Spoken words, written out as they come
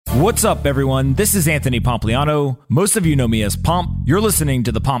What's up, everyone? This is Anthony Pompliano. Most of you know me as Pomp. You're listening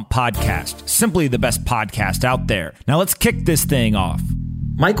to the Pomp Podcast, simply the best podcast out there. Now let's kick this thing off.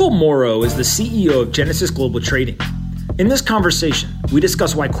 Michael Moro is the CEO of Genesis Global Trading. In this conversation, we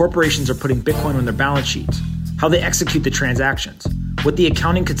discuss why corporations are putting Bitcoin on their balance sheets, how they execute the transactions, what the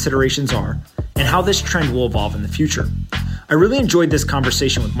accounting considerations are, and how this trend will evolve in the future. I really enjoyed this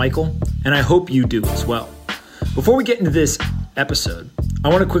conversation with Michael, and I hope you do as well. Before we get into this episode, I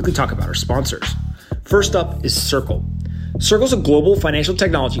want to quickly talk about our sponsors. First up is Circle. Circle is a global financial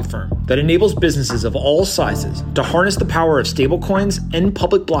technology firm that enables businesses of all sizes to harness the power of stablecoins and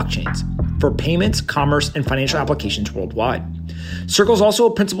public blockchains for payments, commerce, and financial applications worldwide. Circle is also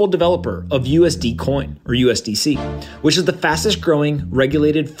a principal developer of USD Coin, or USDC, which is the fastest growing,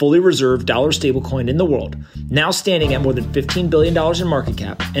 regulated, fully reserved dollar stablecoin in the world, now standing at more than $15 billion in market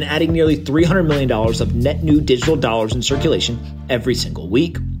cap and adding nearly $300 million of net new digital dollars in circulation every single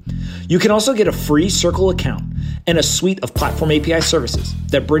week. You can also get a free Circle account and a suite of platform API services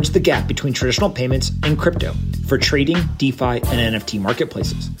that bridge the gap between traditional payments and crypto for trading, DeFi, and NFT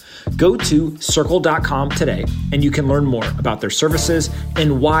marketplaces. Go to circle.com today and you can learn more about their services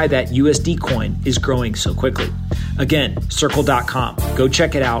and why that USD coin is growing so quickly. Again, circle.com. Go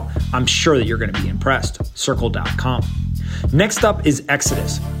check it out. I'm sure that you're going to be impressed. Circle.com. Next up is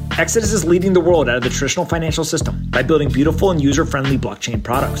Exodus. Exodus is leading the world out of the traditional financial system by building beautiful and user-friendly blockchain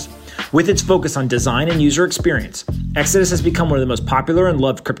products. With its focus on design and user experience, Exodus has become one of the most popular and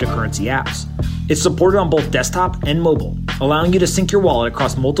loved cryptocurrency apps. It's supported on both desktop and mobile, allowing you to sync your wallet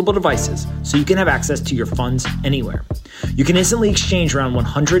across multiple devices so you can have access to your funds anywhere. You can instantly exchange around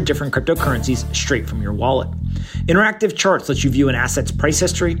 100 different cryptocurrencies straight from your wallet. Interactive charts let you view an asset's price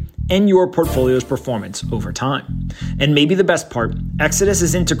history and your portfolio's performance over time. And maybe the best part, Exodus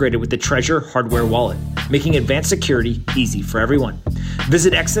is integrated with the Treasure hardware wallet, making advanced security easy for everyone.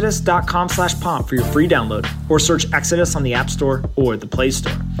 Visit exodus.com/pomp for your free download or search Exodus on the App Store or the Play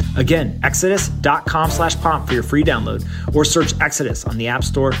Store. Again, exodus.com/pomp for your free download or search Exodus on the App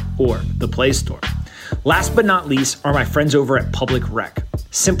Store or the Play Store. Last but not least are my friends over at Public Rec.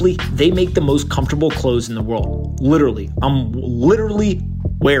 Simply, they make the most comfortable clothes in the world. I'm literally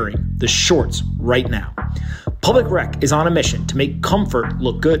wearing the shorts right now. Public Rec is on a mission to make comfort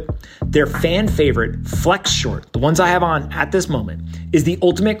look good. Their fan favorite Flex short, the ones I have on at this moment, is the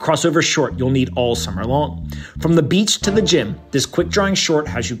ultimate crossover short you'll need all summer long. From the beach to the gym, this quick drying short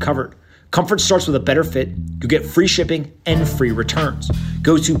has you covered. Comfort starts with a better fit. You get free shipping and free returns.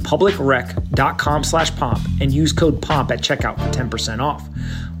 Go to publicrec.com/pomp and use code POMP at checkout for 10% off.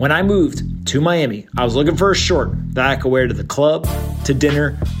 When I moved to Miami, I was looking for a short that I could wear to the club, to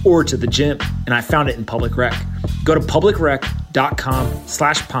dinner, or to the gym, and I found it in Public Rec. Go to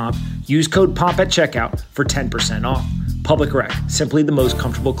publicrec.com/pomp, use code POMP at checkout for 10% off. Public Rec, simply the most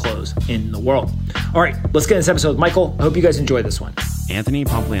comfortable clothes in the world. All right, let's get into this episode with Michael. I hope you guys enjoy this one. Anthony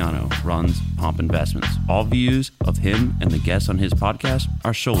Pompliano runs Pomp Investments. All views of him and the guests on his podcast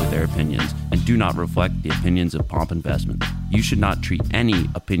are solely their opinions and do not reflect the opinions of Pomp Investments. You should not treat any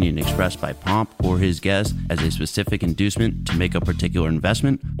opinion expressed by Pomp or his guests as a specific inducement to make a particular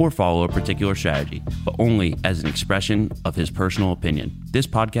investment or follow a particular strategy, but only as an expression of his personal opinion. This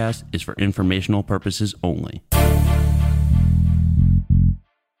podcast is for informational purposes only.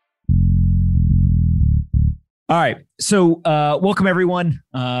 All right. So welcome, everyone.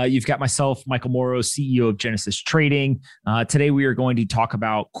 You've got myself, Michael Moro, CEO of Genesis Trading. Today, we are going to talk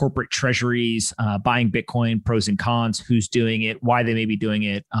about corporate treasuries, buying Bitcoin, pros and cons, who's doing it, why they may be doing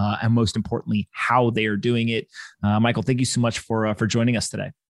it, and most importantly, how they are doing it. Michael, thank you so much for joining us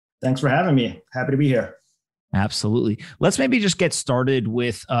today. Thanks for having me. Happy to be here. Absolutely. Let's maybe just get started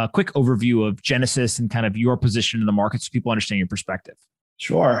with a quick overview of Genesis and kind of your position in the market so people understand your perspective.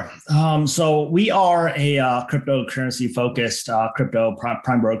 Sure. So we are a cryptocurrency focused crypto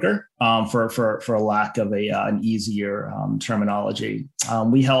prime broker for a lack of an easier terminology.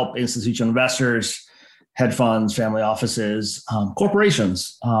 We help institutional investors, hedge funds, family offices,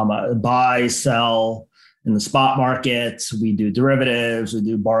 corporations buy, sell in the spot market. We do derivatives, we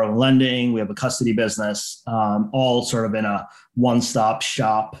do borrow and lending, we have a custody business, all sort of in a one-stop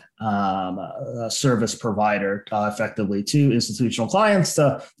shop service provider effectively to institutional clients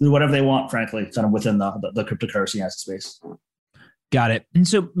to do whatever they want, frankly, kind of within the cryptocurrency asset space. Got it. And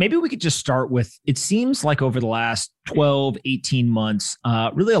so maybe we could just start with, it seems like over the last 12, 18 months,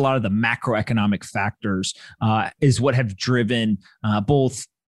 really a lot of the macroeconomic factors is what have driven both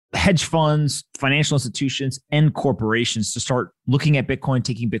hedge funds, financial institutions, and corporations to start looking at Bitcoin,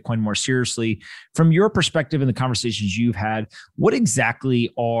 taking Bitcoin more seriously. From your perspective and the conversations you've had, what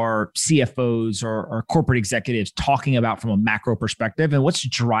exactly are CFOs or corporate executives talking about from a macro perspective, and what's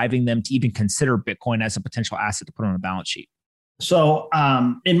driving them to even consider Bitcoin as a potential asset to put on a balance sheet? So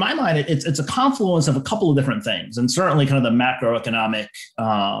in my mind, it's a confluence of a couple of different things, and certainly kind of the macroeconomic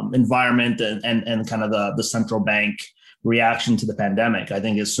environment and kind of the central bank reaction to the pandemic, I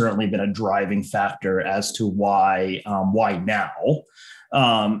think has certainly been a driving factor as to why now.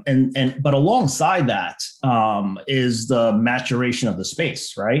 But alongside that is the maturation of the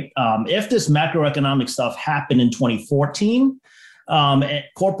space, right? If this macroeconomic stuff happened in 2014,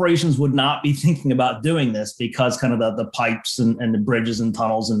 corporations would not be thinking about doing this because kind of the pipes and the bridges and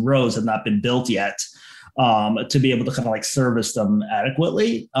tunnels and roads have not been built yet to be able to kind of like service them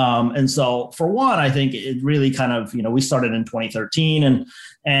adequately. And so for one, I think it really kind of, we started in 2013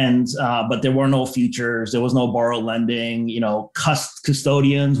 but there were no futures. There was no borrow lending,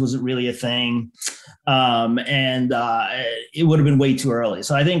 custodians wasn't really a thing. It would have been way too early.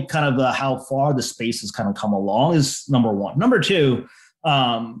 So I think kind of how far the space has kind of come along is number one. Number two,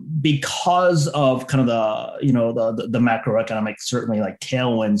 because of kind of the macroeconomic, certainly like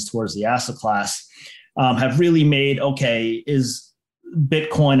tailwinds towards the asset class, have really made, is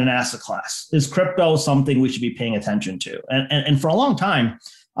Bitcoin an asset class? Is crypto something we should be paying attention to? And for a long time,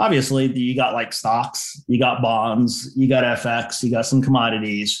 obviously, you got like stocks, you got bonds, you got FX, you got some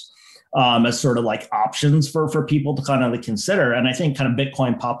commodities as sort of like options for people to kind of consider. And I think kind of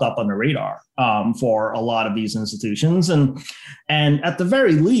Bitcoin popped up on the radar for a lot of these institutions. And at the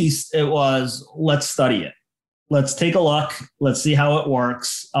very least, it was, let's study it. Let's take a look. Let's see how it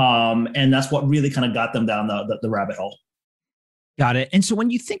works. And that's what really kind of got them down the rabbit hole. Got it. And so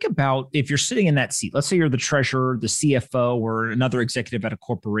when you think about if you're sitting in that seat, let's say you're the treasurer, the CFO, or another executive at a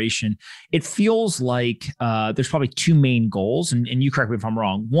corporation, it feels like there's probably two main goals. And you correct me if I'm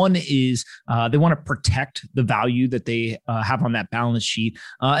wrong. One is they want to protect the value that they have on that balance sheet.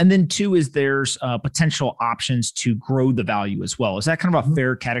 And then two is there's potential options to grow the value as well. Is that kind of a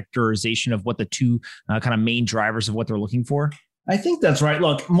fair characterization of what the two kind of main drivers of what they're looking for? I think that's right.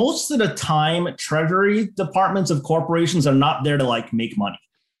 Look, most of the time, treasury departments of corporations are not there to like make money,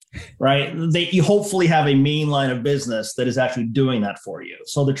 right? You hopefully have a main line of business that is actually doing that for you.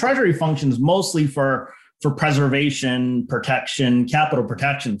 So the treasury functions mostly for preservation, protection, capital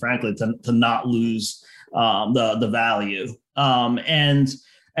protection, frankly, to not lose the value. And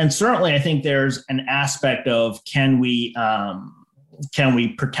certainly, I think there's an aspect of can we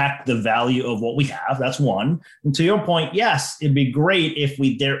protect the value of what we have? That's one. And to your point, yes, it'd be great if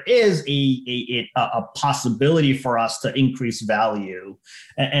there is a possibility for us to increase value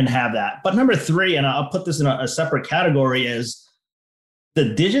and have that. But number three, and I'll put this in a separate category, is the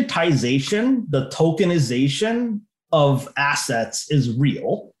digitization, the tokenization of assets is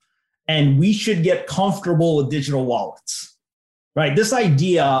real, and we should get comfortable with digital wallets. Right. This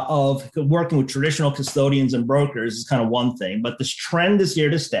idea of working with traditional custodians and brokers is kind of one thing, but this trend is here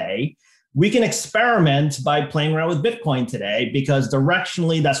to stay. We can experiment by playing around with Bitcoin today because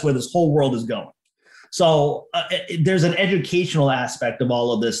directionally, that's where this whole world is going. So there's an educational aspect of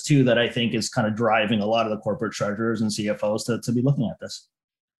all of this, too, that I think is kind of driving a lot of the corporate treasurers and CFOs to be looking at this.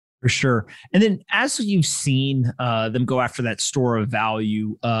 For sure. And then as you've seen them go after that store of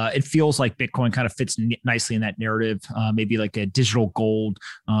value, it feels like Bitcoin kind of fits nicely in that narrative, maybe like a digital gold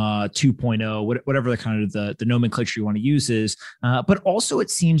 2.0, whatever the kind of the nomenclature you want to use is. But also it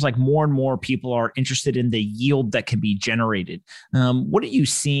seems like more and more people are interested in the yield that can be generated. What are you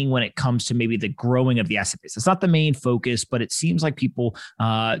seeing when it comes to maybe the growing of the asset base? It's not the main focus, but it seems like people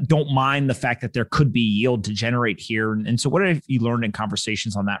don't mind the fact that there could be yield to generate here. And so what have you learned in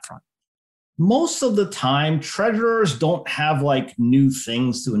conversations on that front? Most of the time, treasurers don't have like new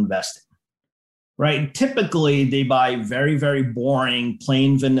things to invest in, right? Typically, they buy very, very boring,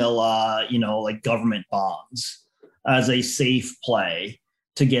 plain vanilla, like government bonds as a safe play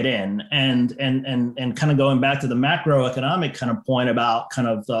to get in. And kind of going back to the macroeconomic kind of point about kind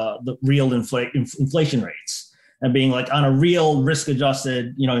of the real inflation rates. And being like on a real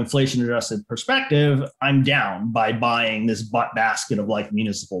risk-adjusted, inflation-adjusted perspective, I'm down by buying this basket of like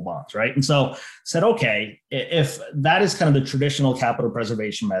municipal bonds, right? And so said, okay, if that is kind of the traditional capital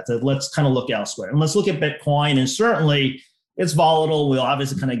preservation method, let's kind of look elsewhere. And let's look at Bitcoin. And certainly it's volatile. We'll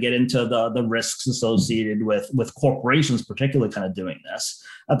obviously kind of get into the risks associated with corporations, particularly kind of doing this.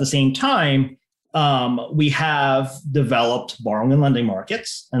 At the same time, we have developed borrowing and lending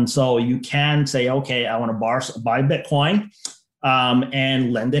markets. And so you can say, okay, I want to buy Bitcoin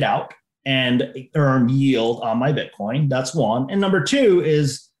and lend it out and earn yield on my Bitcoin. That's one. And number two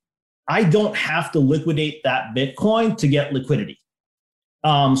is I don't have to liquidate that Bitcoin to get liquidity.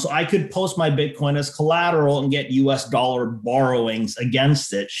 So I could post my Bitcoin as collateral and get US dollar borrowings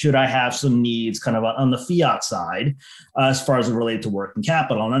against it should I have some needs kind of on the fiat side as far as it related to working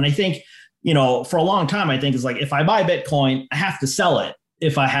capital. And I think, for a long time, I think it's like, if I buy Bitcoin, I have to sell it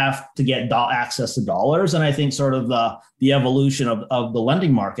if I have to get access to dollars. And I think sort of the evolution of the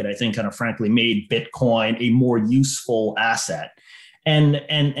lending market, I think kind of frankly made Bitcoin a more useful asset. And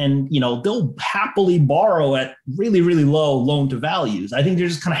they'll happily borrow at really, really low loan to values. I think they're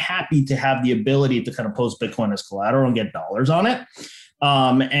just kind of happy to have the ability to kind of post Bitcoin as collateral and get dollars on it.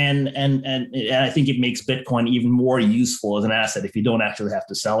 And I think it makes Bitcoin even more useful as an asset if you don't actually have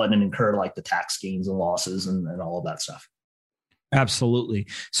to sell it and incur like the tax gains and losses and all of that stuff. Absolutely.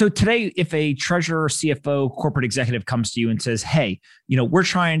 So today, if a treasurer, CFO, corporate executive comes to you and says, hey, we're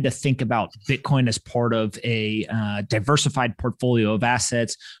trying to think about Bitcoin as part of a diversified portfolio of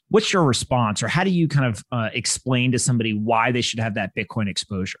assets, what's your response? Or how do you kind of explain to somebody why they should have that Bitcoin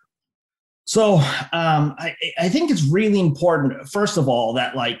exposure? So I think it's really important, first of all,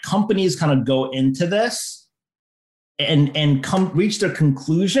 that like companies kind of go into this and reach their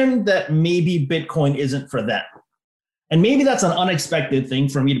conclusion that maybe Bitcoin isn't for them. And maybe that's an unexpected thing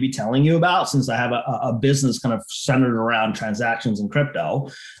for me to be telling you about, since I have a business kind of centered around transactions and crypto.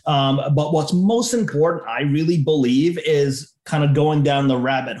 But what's most important, I really believe, is kind of going down the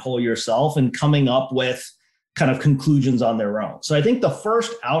rabbit hole yourself and coming up with kind of conclusions on their own. So I think the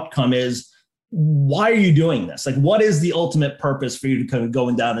first outcome is, why are you doing this? Like, what is the ultimate purpose for you to kind of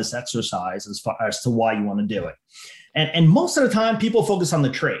going down this exercise as far as to why you want to do it? And most of the time, people focus on the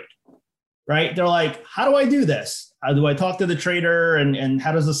trade, right? They're like, how do I do this? How do I talk to the trader and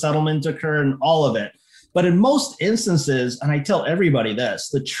how does the settlement occur and all of it? But in most instances, and I tell everybody this,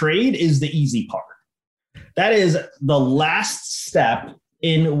 the trade is the easy part. That is the last step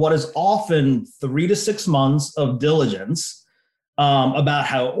in what is often 3 to 6 months of diligence about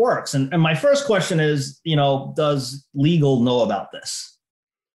how it works. And my first question is, does legal know about this?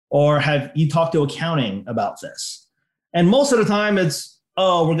 Or have you talked to accounting about this? And most of the time it's,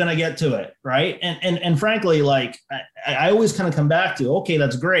 oh, we're going to get to it, right? And frankly, like I always kind of come back to, okay,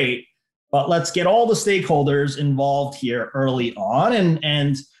 that's great, but let's get all the stakeholders involved here early on.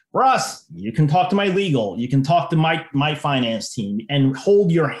 And for us, you can talk to my legal, you can talk to my finance team and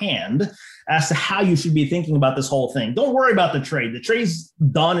hold your hand as to how you should be thinking about this whole thing. Don't worry about the trade. The trade's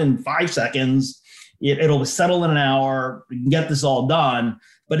done in 5 seconds. It'll settle in an hour. We can get this all done.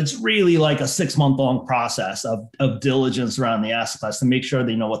 But it's really like a 6-month-long process of diligence around the asset class to make sure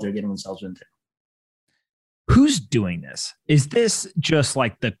they know what they're getting themselves into. Who's doing this? Is this just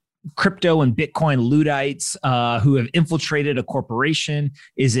like the crypto and Bitcoin Luddites who have infiltrated a corporation?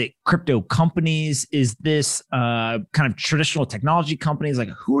 Is it crypto companies? Is this kind of traditional technology companies?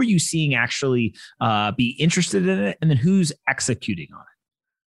 Like, who are you seeing actually be interested in it? And then who's executing on it?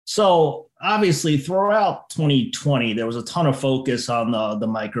 So obviously throughout 2020, there was a ton of focus on the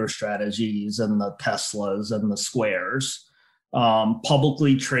MicroStrategies and the Teslas and the Squares,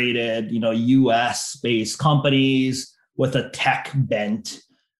 publicly traded, US-based companies with a tech bent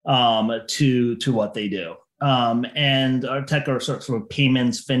to what they do. And our tech or sort of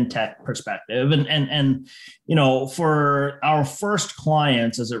payments, fintech perspective. And for our first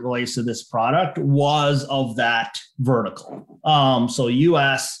clients as it relates to this product was of that vertical. So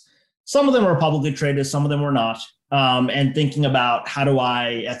US, some of them were publicly traded, some of them were not. And thinking about, how do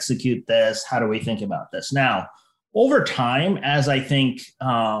I execute this? How do we think about this? Now, over time, as I think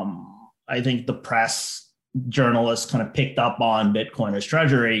the press, journalists kind of picked up on Bitcoin as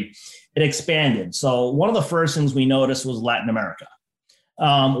treasury, it expanded. So one of the first things we noticed was Latin America,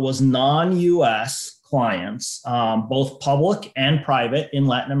 was non-US clients, both public and private in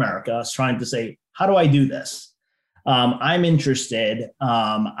Latin America, trying to say, how do I do this? I'm interested.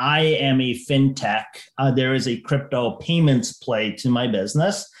 I am a fintech. There is a crypto payments play to my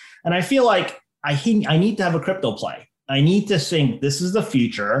business. And I feel like I need to have a crypto play. I need to think this is the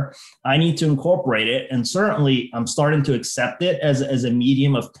future. I need to incorporate it. And certainly I'm starting to accept it as a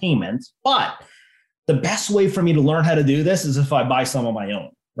medium of payment. But the best way for me to learn how to do this is if I buy some of my own,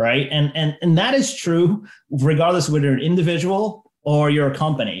 right? And that is true regardless of whether you're an individual or you're a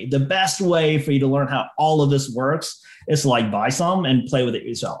company. The best way for you to learn how all of this works is to like buy some and play with it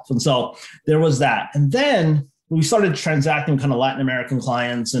yourself. And so there was that. And then we started transacting kind of Latin American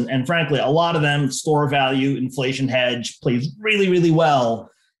clients. And frankly, a lot of them, store value, inflation hedge plays really, really well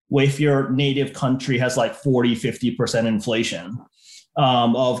if your native country has like 40, 50% inflation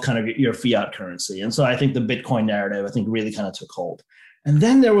of kind of your fiat currency. And so I think the Bitcoin narrative, really kind of took hold. And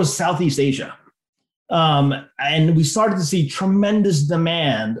then there was Southeast Asia. And we started to see tremendous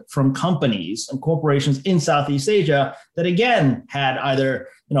demand from companies and corporations in Southeast Asia that, again, had either,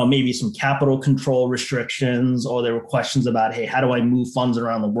 maybe some capital control restrictions, or there were questions about, hey, how do I move funds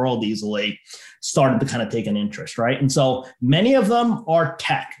around the world easily? Started to kind of take an interest, right? And so many of them are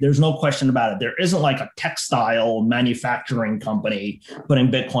tech. There's no question about it. There isn't like a textile manufacturing company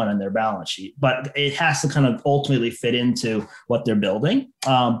putting Bitcoin on their balance sheet, but it has to kind of ultimately fit into what they're building.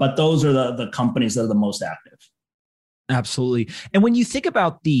 But those are the companies that are the most active. Absolutely. And when you think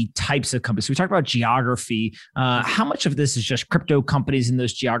about the types of companies, we talked about geography. How much of this is just crypto companies in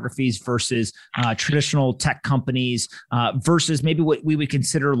those geographies versus traditional tech companies versus maybe what we would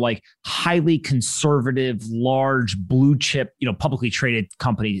consider like highly conservative, large blue chip, publicly traded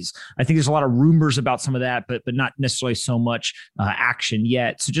companies? I think there's a lot of rumors about some of that, but not necessarily so much action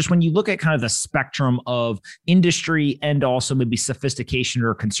yet. So just when you look at kind of the spectrum of industry and also maybe sophistication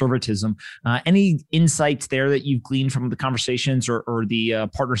or conservatism, any insights there that you've gleaned from the conversations or the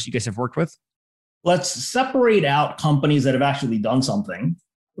partners you guys have worked with? Let's separate out companies that have actually done something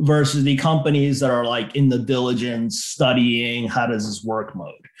versus the companies that are like in the diligence, studying how does this work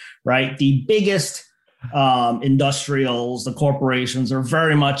mode, right? The biggest industrials, the corporations are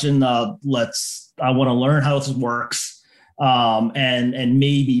very much in the I want to learn how this works, and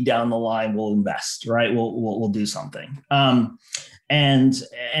maybe down the line we'll invest, right? We'll do something. And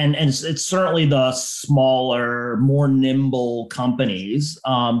it's certainly the smaller, more nimble companies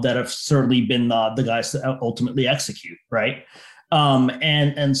that have certainly been the guys to ultimately execute, right?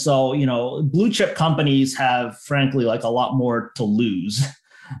 And so, blue chip companies have, frankly, like a lot more to lose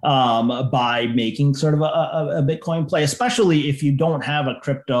by making sort of a Bitcoin play, especially if you don't have a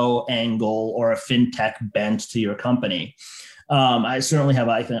crypto angle or a fintech bent to your company. I certainly have,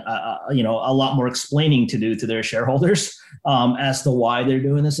 I think, a lot more explaining to do to their shareholders as to why they're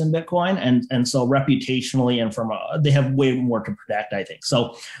doing this in Bitcoin, and so reputationally and they have way more to protect, I think.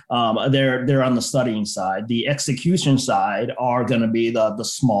 So they're on the studying side. The execution side are going to be the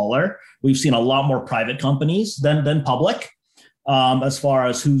smaller. We've seen a lot more private companies than public, as far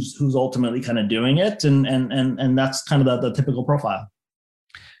as who's ultimately kind of doing it, and that's kind of the typical profile.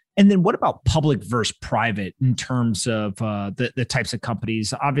 And then what about public versus private in terms of the types of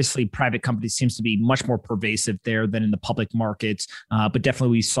companies? Obviously, private companies seems to be much more pervasive there than in the public markets. But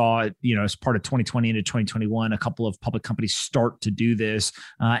definitely we saw, as part of 2020 into 2021, a couple of public companies start to do this.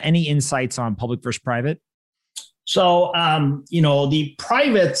 Any insights on public versus private? So, the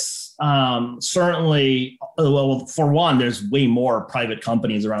privates certainly, well, for one, there's way more private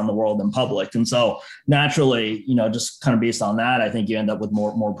companies around the world than public. And so naturally, just kind of based on that, I think you end up with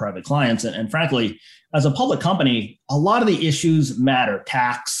more private clients. And frankly, as a public company, a lot of the issues matter.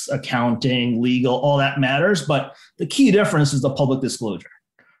 Tax, accounting, legal, all that matters. But the key difference is the public disclosure.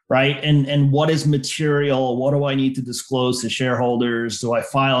 Right. And what is material? What do I need to disclose to shareholders? Do I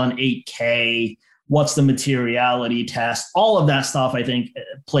file an 8K? What's the materiality test? All of that stuff, I think,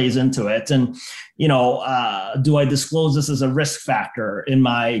 plays into it. And, do I disclose this as a risk factor in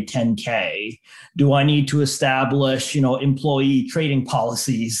my 10K? Do I need to establish, employee trading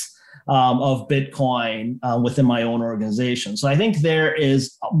policies of Bitcoin within my own organization? So I think there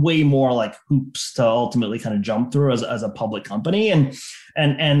is way more like hoops to ultimately kind of jump through as a public company. And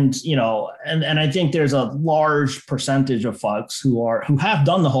I think there's a large percentage of folks who have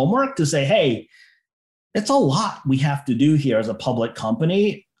done the homework to say, hey, it's a lot we have to do here as a public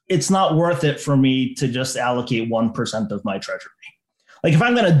company. It's not worth it for me to just allocate 1% of my treasury. Like if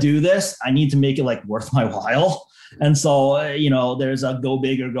I'm going to do this, I need to make it like worth my while. And so, there's a go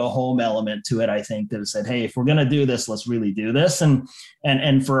big or go home element to it. I think that said, hey, if we're going to do this, let's really do this. And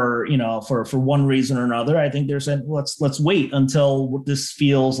for one reason or another, I think they're saying, let's wait until this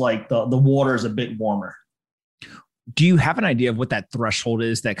feels like the water is a bit warmer. Do you have an idea of what that threshold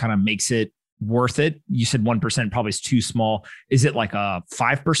is that kind of makes it worth it? You said 1% probably is too small. Is it like a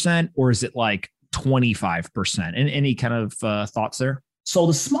 5% or is it like 25%? And any kind of thoughts there? So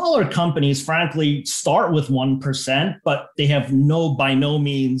the smaller companies, frankly, start with 1%, but they have by no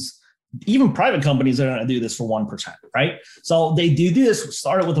means, even private companies are going to do this for 1%, right? So they do this,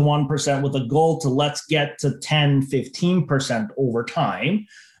 started with the 1% with a goal to let's get to 10, 15% over time.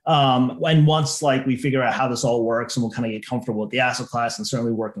 And once we figure out how this all works and we'll kind of get comfortable with the asset class and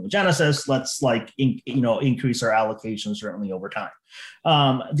certainly working with Genesis, let's increase our allocation certainly over time.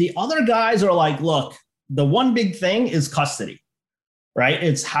 The other guys are like, look, the one big thing is custody. Right?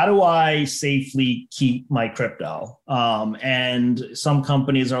 It's how do I safely keep my crypto? And some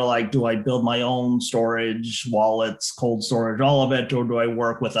companies are like, do I build my own storage, wallets, cold storage, all of it? Or do I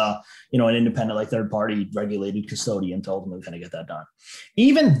work with an independent, third party regulated custodian to ultimately kind of get that done?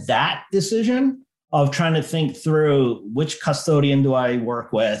 Even that decision of trying to think through which custodian do I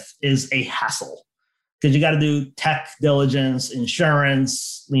work with is a hassle, because you got to do tech diligence,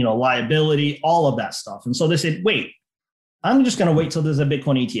 insurance, liability, all of that stuff. And so they said, wait, I'm just going to wait till there's a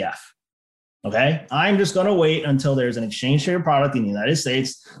Bitcoin ETF. Okay. I'm just going to wait until there's an exchange traded product in the United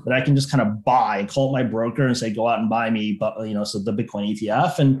States that I can just kind of buy and call my broker and say, go out and buy me, but so the Bitcoin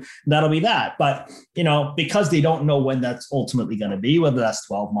ETF, and that'll be that. But, because they don't know when that's ultimately going to be, whether that's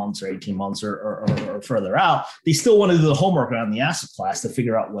 12 months or 18 months or further out, they still want to do the homework around the asset class to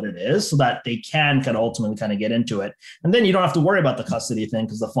figure out what it is so that they can kind of ultimately kind of get into it. And then you don't have to worry about the custody thing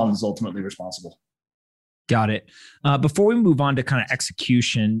because the fund is ultimately responsible. Got it. Before we move on to kind of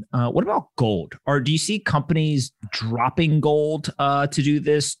execution, what about gold? Or do you see companies dropping gold to do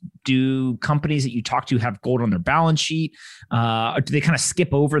this? Do companies that you talk to have gold on their balance sheet? Or do they kind of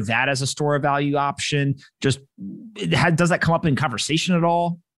skip over that as a store of value option? Does that come up in conversation at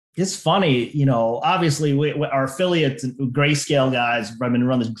all? It's funny, obviously our affiliates, Grayscale guys, have been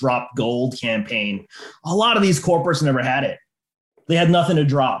run this drop gold campaign. A lot of these corporates never had it. They had nothing to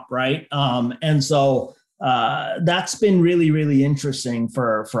drop, right? And so that's been really, really interesting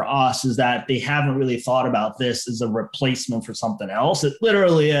for us, is that they haven't really thought about this as a replacement for something else. It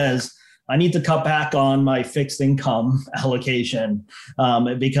literally is, I need to cut back on my fixed income allocation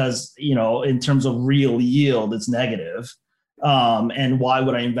because, in terms of real yield, it's negative. And why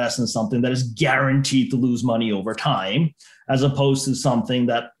would I invest in something that is guaranteed to lose money over time, as opposed to something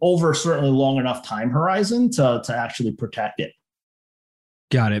that over certainly long enough time horizon to actually protect it?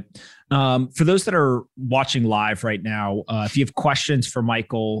 Got it. For those that are watching live right now, if you have questions for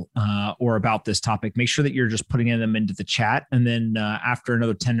Michael or about this topic, make sure that you're just putting them into the chat. And then after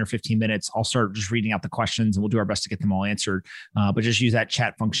another 10 or 15 minutes, I'll start just reading out the questions and we'll do our best to get them all answered. But just use that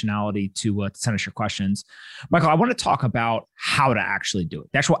chat functionality to send us your questions. Michael, I want to talk about how to actually do it,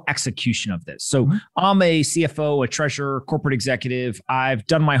 the actual execution of this. So I'm a CFO, a treasurer, corporate executive. I've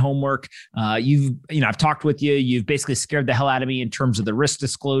done my homework. I've talked with you. You've basically scared the hell out of me in terms of the risk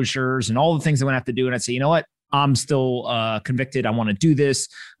disclosures and all the things I'm going to have to do. And I'd say, you know what? I'm still convicted. I want to do this,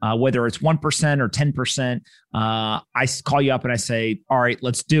 whether it's 1% or 10%. I call you up and I say, all right,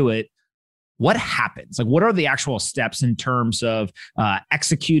 let's do it. What happens? Like, what are the actual steps in terms of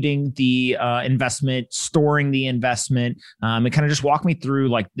executing the investment, storing the investment, and kind of just walk me through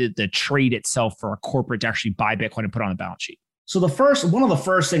like the trade itself for a corporate to actually buy Bitcoin and put it on the balance sheet? So one of the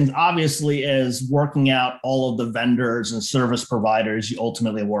first things obviously is working out all of the vendors and service providers you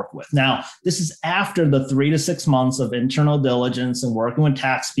ultimately work with. Now, this is after the 3 to 6 months of internal diligence and working with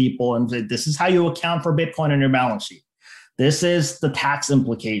tax people. And this is how you account for Bitcoin on your balance sheet. This is the tax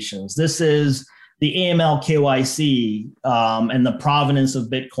implications. This is the AML KYC and the provenance of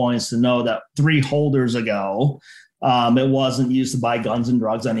Bitcoins to know that 3 holders ago, it wasn't used to buy guns and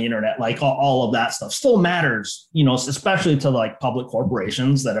drugs on the internet. Like all of that stuff still matters, especially to like public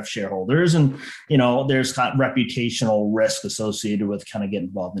corporations that have shareholders. And, there's kind of reputational risk associated with kind of getting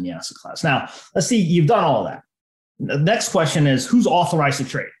involved in the asset class. Now, let's see, you've done all of that. The next question is, who's authorized to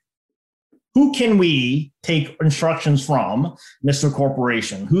trade? Who can we take instructions from, Mr.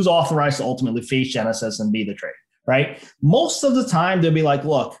 Corporation? Who's authorized to ultimately face Genesis and be the trade, right? Most of the time, they'll be like,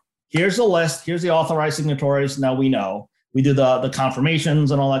 look, here's the list. Here's the authorized signatories. Now we know. We do the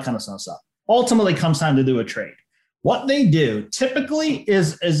confirmations and all that kind of stuff. Ultimately, comes time to do a trade. What they do typically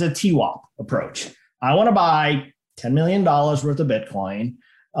is a TWAP approach. I want to buy $10 million worth of Bitcoin.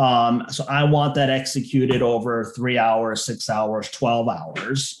 So I want that executed over 3 hours, 6 hours, 12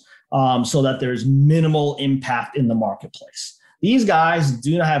 hours, so that there's minimal impact in the marketplace. These guys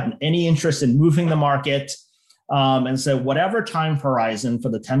do not have any interest in moving the market. And so whatever time horizon for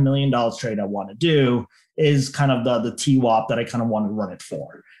the $10 million trade I want to do is kind of the TWAP that I kind of want to run it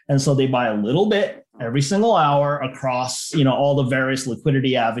for. And so they buy a little bit every single hour across, all the various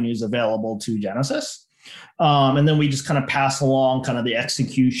liquidity avenues available to Genesis. And then we just kind of pass along kind of the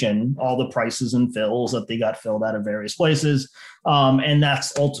execution, all the prices and fills that they got filled out of various places. And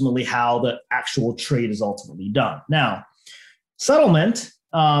that's ultimately how the actual trade is ultimately done. Now, settlement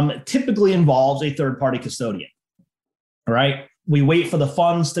typically involves a third-party custodian. All right. We wait for the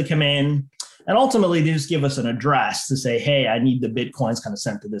funds to come in, and ultimately they just give us an address to say, hey, I need the Bitcoins kind of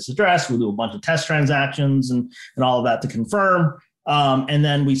sent to this address. We'll do a bunch of test transactions and all of that to confirm. And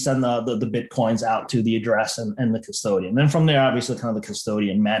then we send the Bitcoins out to the address and the custodian. Then from there, obviously, kind of the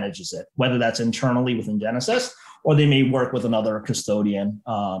custodian manages it, whether that's internally within Genesis, or they may work with another custodian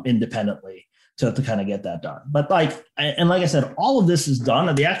independently to kind of get that done. But like I said, all of this is done,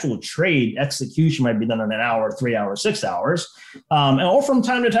 and the actual trade execution might be done in an hour, 3 hours, 6 hours. Or from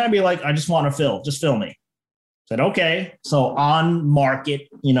time to time, be like, I just want to just fill me. Said, okay, so on market,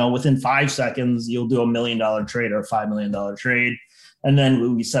 within 5 seconds, you'll do $1 million trade or a $5 million trade. And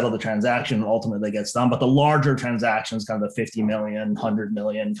then we settle the transaction, ultimately that gets done. But the larger transactions, kind of the 50 million, 100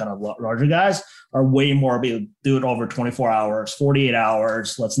 million, kind of larger guys are way more able to do it over 24 hours, 48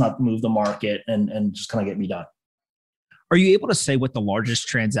 hours. Let's not move the market and just kind of get me done. Are you able to say what the largest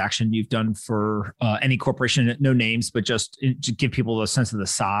transaction you've done for any corporation? No names, but just to give people a sense of the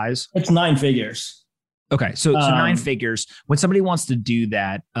size. It's 9 figures. Okay. So 9 figures. When somebody wants to do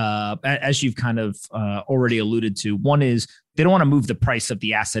that, as you've kind of already alluded to, one is they don't want to move the price of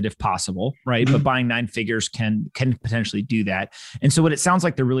the asset if possible, right? Mm-hmm. But buying 9 figures can potentially do that. And so what it sounds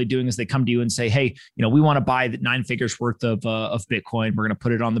like they're really doing is they come to you and say, hey, we want to buy the 9 figures worth of Bitcoin. We're going to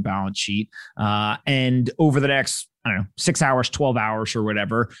put it on the balance sheet. And over the next, 6 hours, 12 hours or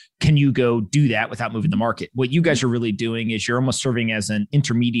whatever, can you go do that without moving the market? What you guys are really doing is you're almost serving as an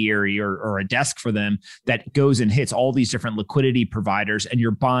intermediary or a desk for them that goes and hits all these different liquidity providers, and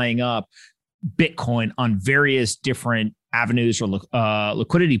you're buying up Bitcoin on various different avenues or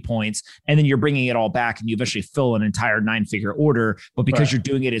liquidity points, and then you're bringing it all back and you eventually fill an entire 9-figure order. But because you're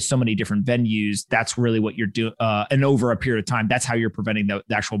doing it at so many different venues, that's really what you're doing. And over a period of time, that's how you're preventing the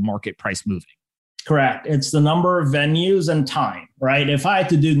actual market price moving. Correct. It's the number of venues and time, right? If I had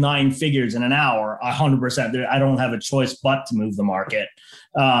to do 9 figures in an hour, 100%, I don't have a choice but to move the market.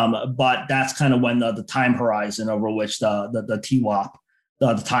 But that's kind of when the time horizon over which the TWAP,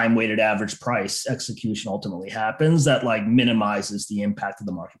 the time weighted average price execution ultimately happens, that minimizes the impact of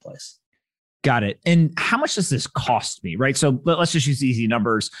the marketplace. Got it. And how much does this cost me, right? So let's just use easy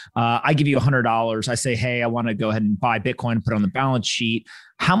numbers. I give you $100. I say, hey, I want to go ahead and buy Bitcoin and put it on the balance sheet.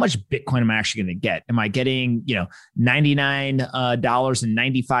 How much Bitcoin am I actually going to get? Am I getting,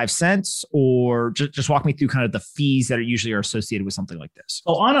 $99.95, or just walk me through kind of the fees that are usually associated with something like this?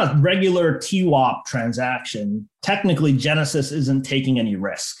 So on a regular TWAP transaction, technically Genesis isn't taking any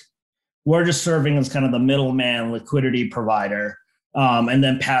risk. We're just serving as kind of the middleman liquidity provider. And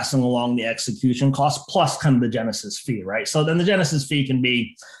then passing along the execution cost plus kind of the Genesis fee, right? So then the Genesis fee can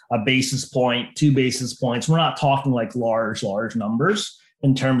be a basis point, 2 basis points. We're not talking large numbers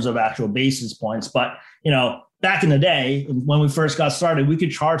in terms of actual basis points. But, back in the day when we first got started, we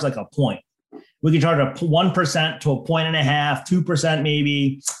could charge a point. We could charge a 1% to a 1.5%, 2%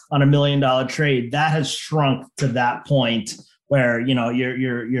 maybe on $1 million trade. That has shrunk to that point where,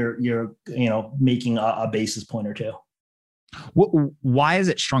 you're making a basis point or 2. Why has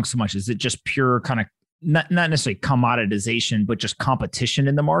it shrunk so much? Is it just pure kind of not necessarily commoditization, but just competition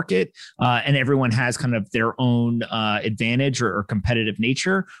in the market, and everyone has kind of their own advantage or competitive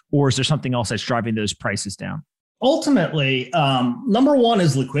nature, or is there something else that's driving those prices down? Ultimately, number one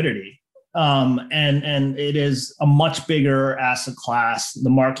is liquidity, and it is a much bigger asset class. The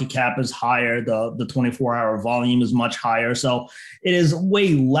market cap is higher. The 24-hour volume is much higher, so it is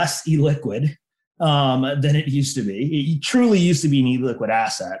way less illiquid than it used to be. It truly used to be an illiquid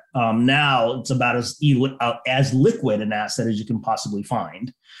asset. Now it's about as liquid an asset as you can possibly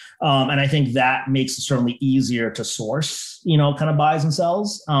find. And I think that makes it certainly easier to source, kind of buys and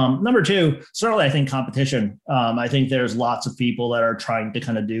sells. Number 2, certainly I think competition. I think there's lots of people that are trying to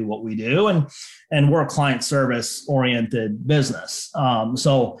kind of do what we do, and we're a client service oriented business.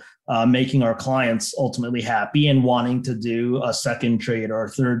 So making our clients ultimately happy and wanting to do a second trade or a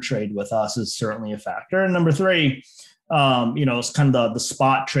third trade with us is certainly a factor. And number 3, it's kind of the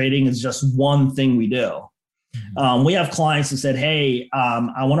spot trading is just one thing we do. We have clients that said, hey,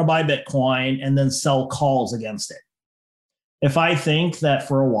 I want to buy Bitcoin and then sell calls against it. If I think that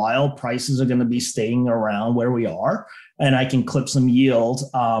for a while prices are going to be staying around where we are, and I can clip some yield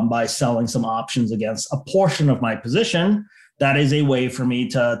by selling some options against a portion of my position, that is a way for me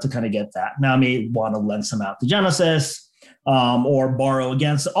to kind of get that. Now I may want to lend some out to Genesis or borrow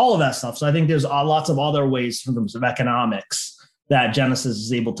against all of that stuff. So I think there's lots of other ways in terms of economics that Genesis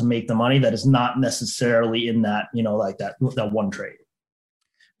is able to make the money that is not necessarily in that, that one trade.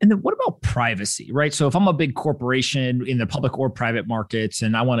 And then what about privacy, right? So if I'm a big corporation in the public or private markets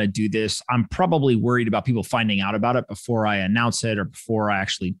and I want to do this, I'm probably worried about people finding out about it before I announce it or before I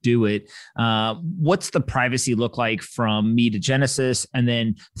actually do it. What's the privacy look like from me to Genesis and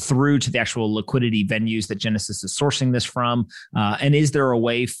then through to the actual liquidity venues that Genesis is sourcing this from? And is there a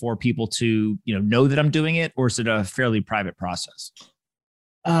way for people to, know that I'm doing it, or is it a fairly private process?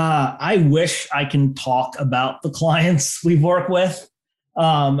 I wish I can talk about the clients we work with.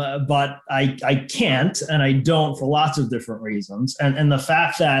 But I can't, and I don't for lots of different reasons. And the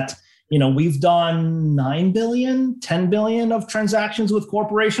fact that, we've done 9 billion, 10 billion of transactions with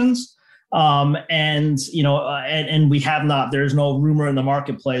corporations. And we have not, there's no rumor in the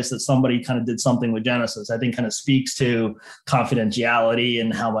marketplace that somebody kind of did something with Genesis. I think kind of speaks to confidentiality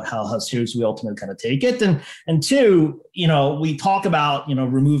and how serious we ultimately kind of take it. And two, we talk about,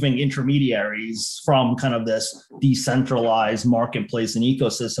 removing intermediaries from kind of this decentralized marketplace and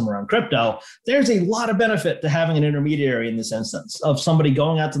ecosystem around crypto. There's a lot of benefit to having an intermediary in this instance of somebody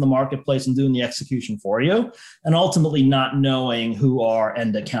going out to the marketplace and doing the execution for you, and ultimately not knowing who our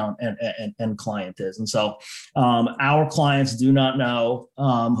end account and client is. And so our clients do not know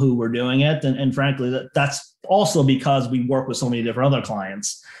who we're doing it. And frankly, that's also because we work with so many different other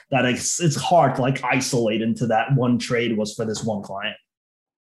clients that it's hard to like isolate into that one trade was for this one client.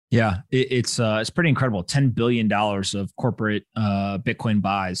 Yeah, it's pretty incredible. $10 billion of corporate Bitcoin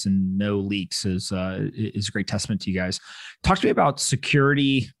buys and no leaks is a great testament to you guys. Talk to me about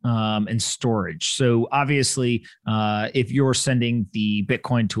security and storage. So obviously, if you're sending the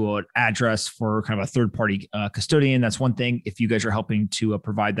Bitcoin to an address for kind of a third party custodian, that's one thing. If you guys are helping to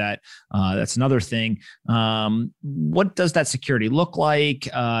provide that, that's another thing. What does that security look like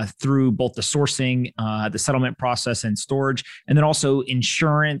through both the sourcing, the settlement process, and storage, and then also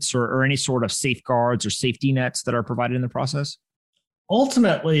insurance? Or any sort of safeguards or safety nets that are provided in the process?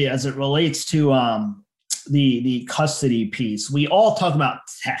 Ultimately, as it relates to the custody piece, we all talk about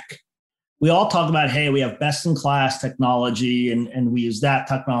tech. We all talk about, hey, we have best in class technology and we use that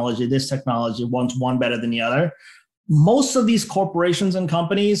technology, this technology, one's one better than the other. Most of these corporations and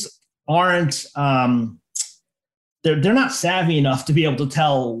companies aren't, they're not savvy enough to be able to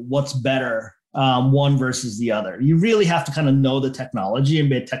tell what's better one versus the other. You really have to kind of know the technology and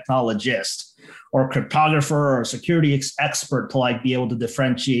be a technologist or a cryptographer or a security expert to like be able to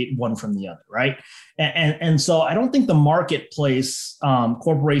differentiate one from the other, right? And so I don't think the marketplace,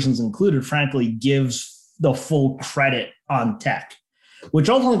 corporations included, frankly, gives the full credit on tech, which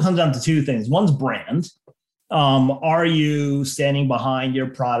ultimately comes down to two things. One's brand. Are you standing behind your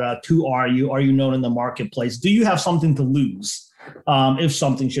product? Who are you? Are you known in the marketplace? Do you have something to lose if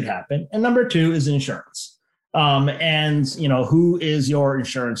something should happen? And number two is insurance. Who is your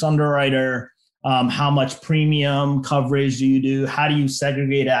insurance underwriter? How much premium coverage do you do? How do you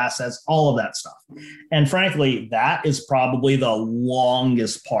segregate assets? All of that stuff. And frankly, that is probably the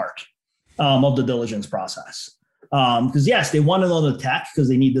longest part of the diligence process. Because yes, they want to know the tech because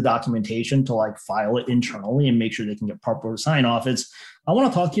they need the documentation to like file it internally and make sure they can get proper sign off. It's, I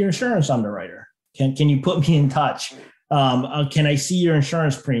want to talk to your insurance underwriter. Can you put me in touch? Can I see your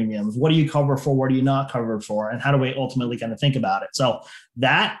insurance premiums? What do you cover for? What do you not cover for? And how do we ultimately kind of think about it? So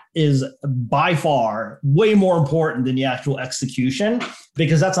that is by far way more important than the actual execution,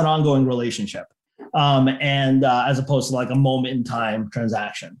 because that's an ongoing relationship. As opposed to like a moment in time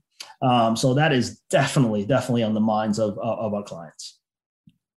transaction. So that is definitely on the minds of our clients.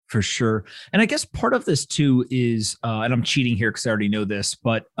 For sure. And I guess part of this too is, and I'm cheating here because I already know this,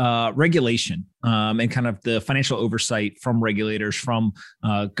 but regulation and kind of the financial oversight from regulators, from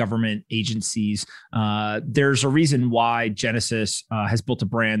government agencies. There's a reason why Genesis has built a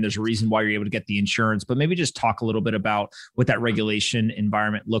brand. There's a reason why you're able to get the insurance, but maybe just talk a little bit about what that regulation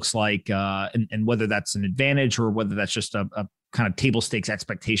environment looks like and whether that's an advantage or whether that's just a kind of table stakes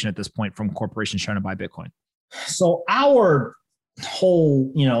expectation at this point from corporations trying to buy Bitcoin. So our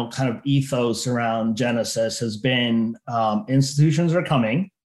whole, kind of ethos around Genesis has been institutions are coming.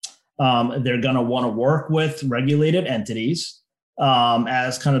 They're going to want to work with regulated entities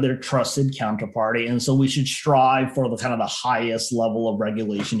as kind of their trusted counterparty. And so we should strive for the kind of the highest level of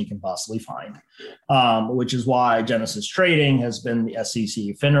regulation you can possibly find, which is why Genesis Trading has been the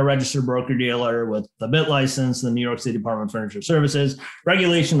SEC FINRA registered broker-dealer with the BIT license, the New York State Department of Financial Services.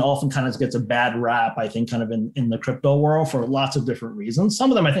 Regulation often kind of gets a bad rap, I think, kind of in the crypto world for lots of different reasons.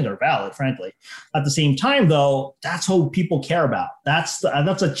 Some of them I think are valid, frankly. At the same time, though, that's what people care about. That's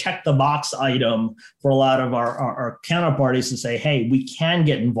a check the box item for a lot of our counterparties to say, hey, we can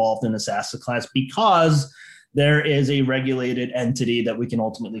get involved in this asset class because there is a regulated entity that we can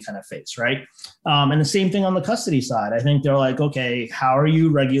ultimately kind of face, right? And the same thing on the custody side. I think they're like, okay, how are you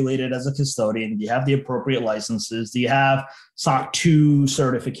regulated as a custodian? Do you have the appropriate licenses? Do you have SOC 2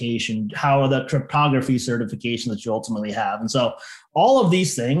 certification? How are the cryptography certifications that you ultimately have? And so all of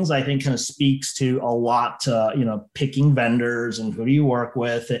these things, I think, kind of speaks to a lot to, picking vendors and who do you work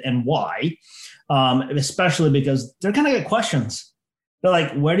with and why, especially because they're going to get questions. They're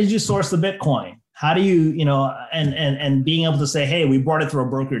like, where did you source the Bitcoin? How do you, and being able to say, hey, we brought it through a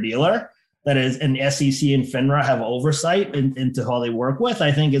broker dealer that is an SEC and FINRA have oversight into how they work with,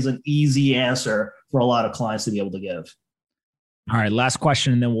 I think is an easy answer for a lot of clients to be able to give. All right, last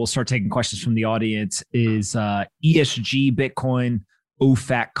question, and then we'll start taking questions from the audience is ESG Bitcoin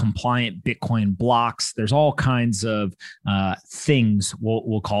OFAC compliant Bitcoin blocks. There's all kinds of things,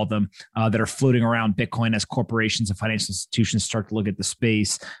 we'll call them, that are floating around Bitcoin as corporations and financial institutions start to look at the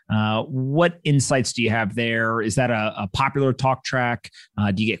space. What insights do you have there? Is that a popular talk track?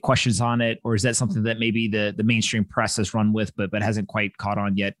 Do you get questions on it? Or is that something that maybe the mainstream press has run with, but hasn't quite caught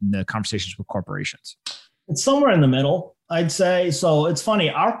on yet in the conversations with corporations? It's somewhere in the middle, I'd say. So it's funny.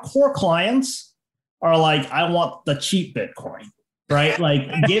 Our core clients are like, I want the cheap Bitcoin, right? Like,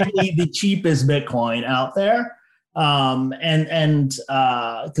 give me the cheapest Bitcoin out there. And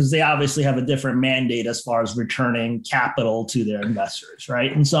because they obviously have a different mandate as far as returning capital to their investors,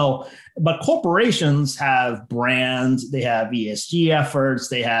 right? And so, but corporations have brands, they have ESG efforts,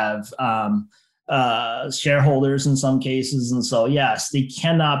 they have shareholders in some cases. And so, yes, they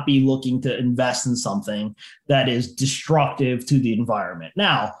cannot be looking to invest in something that is destructive to the environment.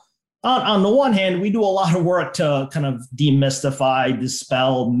 Now, on the one hand, we do a lot of work to kind of demystify,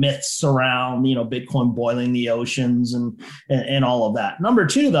 dispel myths around, Bitcoin boiling the oceans and all of that. Number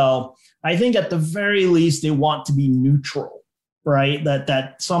two, though, I think at the very least, they want to be neutral, right?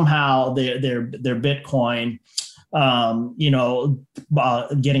 That somehow their Bitcoin, getting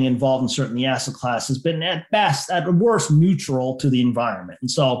involved in certain asset classes, but at best, at worst, neutral to the environment.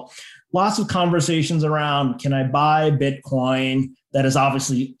 And so lots of conversations around, can I buy Bitcoin that is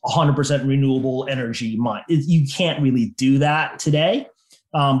obviously 100% renewable energy mine? You can't really do that today.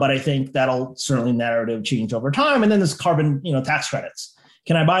 But I think that'll certainly narrative change over time. And then there's carbon, tax credits.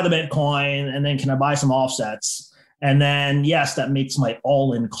 Can I buy the Bitcoin and then can I buy some offsets? And then, yes, that makes my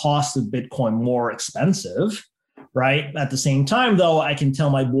all-in cost of Bitcoin more expensive, right? At the same time, though, I can tell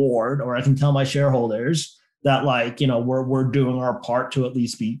my board or I can tell my shareholders that, like, we're doing our part to at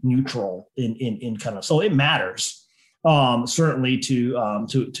least be neutral in kind of, so it matters. Certainly to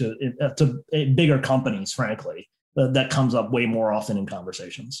bigger companies, frankly, that comes up way more often in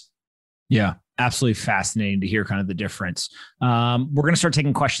conversations. Yeah, absolutely fascinating to hear kind of the difference. We're going to start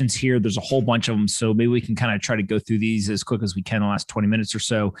taking questions here. There's a whole bunch of them, so maybe we can kind of try to go through these as quick as we can in the last 20 minutes or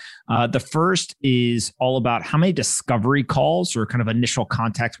so. The first is all about how many discovery calls or kind of initial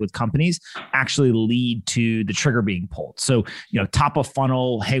contacts with companies actually lead to the trigger being pulled. So, top of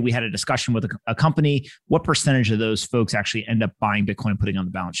funnel, hey, we had a discussion with a company. What percentage of those folks actually end up buying Bitcoin and putting on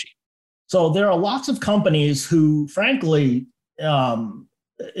the balance sheet? So there are lots of companies who, frankly,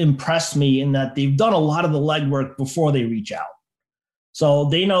 impress me in that they've done a lot of the legwork before they reach out. So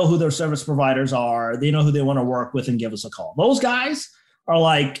they know who their service providers are. They know who they want to work with and give us a call. Those guys are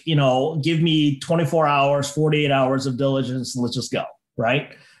like, give me 24 hours, 48 hours of diligence and let's just go,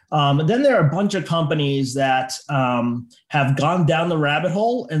 right? And then there are a bunch of companies that have gone down the rabbit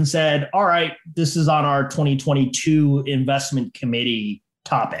hole and said, all right, this is on our 2022 investment committee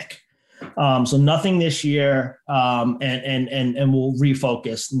topic. So nothing this year, and we'll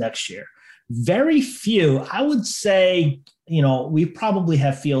refocus next year. Very few, I would say, we probably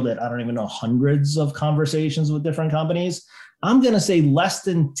have fielded, I don't even know, hundreds of conversations with different companies. I'm going to say less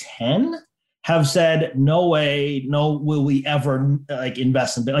than 10 have said, no way, no, will we ever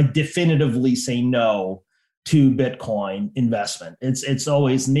invest in, definitively say no to Bitcoin investment. It's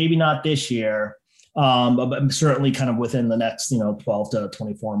always maybe not this year. But certainly kind of within the next, 12 to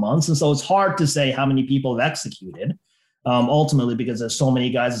 24 months. And so it's hard to say how many people have executed ultimately because there's so many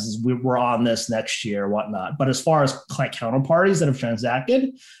guys, we're on this next year, whatnot. But as far as counterparties that have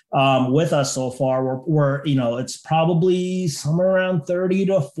transacted with us so far, we're it's probably somewhere around 30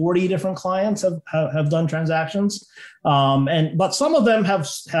 to 40 different clients have done transactions. But some of them have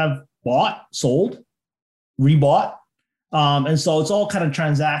bought, sold, rebought. And so it's all kind of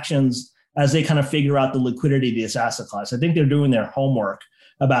transactions as they kind of figure out the liquidity of this asset class. I think they're doing their homework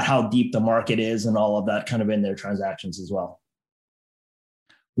about how deep the market is and all of that kind of in their transactions as well.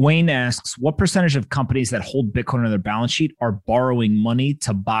 Wayne asks, what percentage of companies that hold Bitcoin on their balance sheet are borrowing money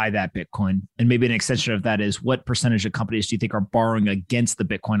to buy that Bitcoin? And maybe an extension of that is, what percentage of companies do you think are borrowing against the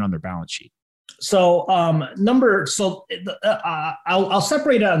Bitcoin on their balance sheet? So I'll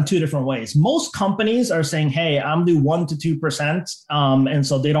separate it out in two different ways. Most companies are saying, hey, I'm do 1% to 2%. And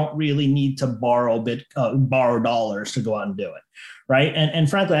so they don't really need to borrow dollars to go out and do it. Right. And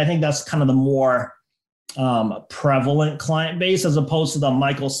frankly, I think that's kind of the more prevalent client base, as opposed to the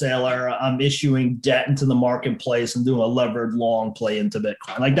Michael Saylor, I'm issuing debt into the marketplace and doing a levered long play into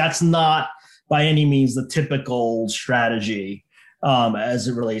Bitcoin. That's not by any means the typical strategy as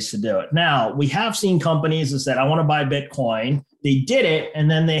it relates to do it. Now, we have seen companies that said, I want to buy Bitcoin, they did it, and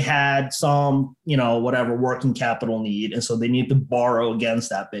then they had some, whatever working capital need, and so they need to borrow against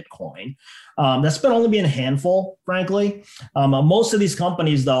that Bitcoin. That's been only been a handful, frankly. Most of these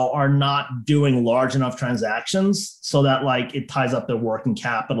companies, though, are not doing large enough transactions so that like it ties up their working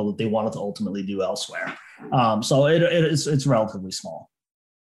capital that they wanted to ultimately do elsewhere. So it's relatively small.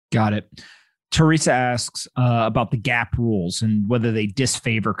 Got it. Teresa asks about the GAAP rules and whether they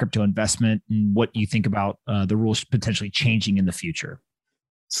disfavor crypto investment and what you think about the rules potentially changing in the future.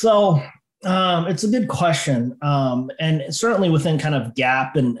 So it's a good question. And certainly within kind of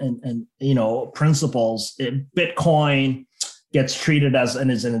GAAP and principles, Bitcoin gets treated as an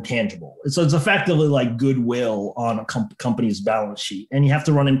intangible. So it's effectively like goodwill on a company's balance sheet. And you have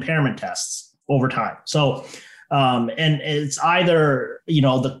to run impairment tests over time. So, and it's either,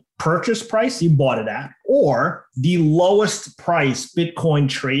 the purchase price you bought it at, or the lowest price Bitcoin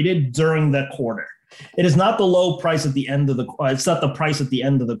traded during that quarter. It is not the low price at the end of it's not the price at the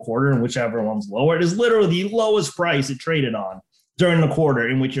end of the quarter in whichever one's lower. It is literally the lowest price it traded on during the quarter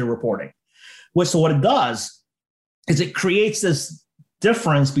in which you're reporting. So what it does is it creates this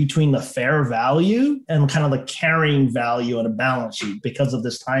difference between the fair value and kind of the carrying value on a balance sheet because of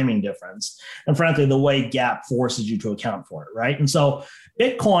this timing difference. And frankly, the way GAAP forces you to account for it, right? And so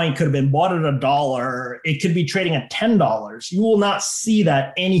Bitcoin could have been bought at $1. It could be trading at $10. You will not see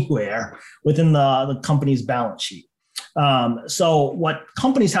that anywhere within the company's balance sheet. So what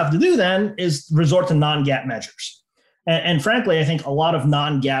companies have to do then is resort to non-GAAP measures. And frankly, I think a lot of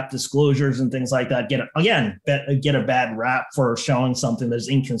non-GAAP disclosures and things like that get a bad rap for showing something that's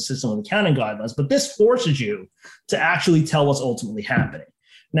inconsistent with accounting guidelines. But this forces you to actually tell what's ultimately happening.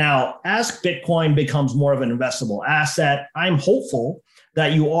 Now, as Bitcoin becomes more of an investable asset, I'm hopeful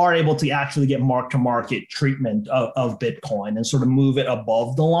that you are able to actually get mark-to-market treatment of Bitcoin and sort of move it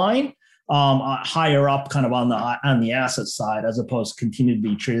above the line, higher up kind of on the asset side, as opposed to continue to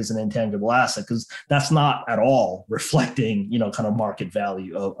be treated as an intangible asset, because that's not at all reflecting, kind of market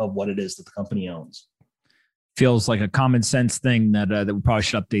value of what it is that the company owns. Feels like a common sense thing that we probably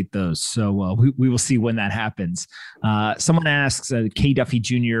should update those. So we will see when that happens. Someone asks, K. Duffy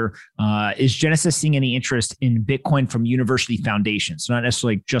Jr., is Genesis seeing any interest in Bitcoin from university foundations? So not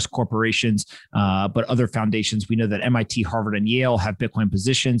necessarily just corporations, but other foundations. We know that MIT, Harvard, and Yale have Bitcoin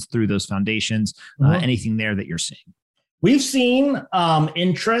positions through those foundations. Anything there that you're seeing? We've seen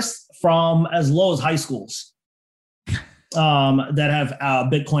interest from as low as high schools. That have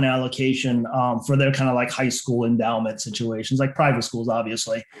Bitcoin allocation for their kind of like high school endowment situations, like private schools,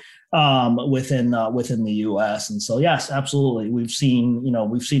 obviously, within the U.S. And so, yes, absolutely, we've seen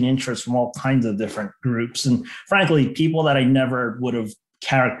interest from all kinds of different groups, and frankly, people that I never would have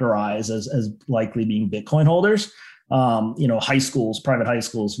characterized as likely being Bitcoin holders. High schools, private high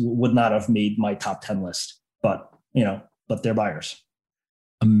schools would not have made my top 10 list, but they're buyers.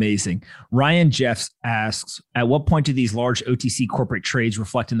 Amazing. Ryan Jeffs asks, at what point do these large OTC corporate trades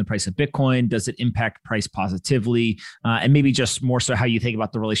reflect in the price of Bitcoin? Does it impact price positively? And maybe just more so how you think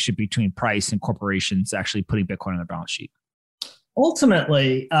about the relationship between price and corporations actually putting Bitcoin on their balance sheet.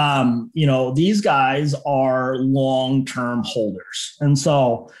 Ultimately, these guys are long-term holders. And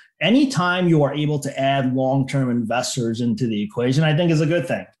so anytime you are able to add long-term investors into the equation, I think is a good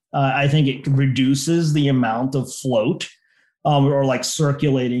thing. I think it reduces the amount of float or like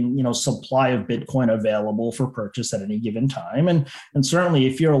circulating, supply of Bitcoin available for purchase at any given time. And certainly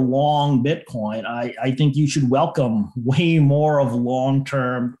if you're a long Bitcoin, I think you should welcome way more of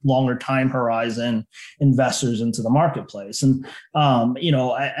longer time horizon investors into the marketplace. And,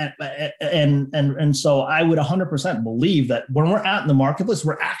 and so I would 100% believe that when we're out in the marketplace,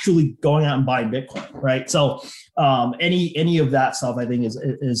 we're actually going out and buying Bitcoin, right? So any of that stuff, I think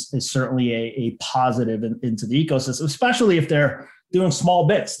is certainly a positive into the ecosystem, especially if they're doing small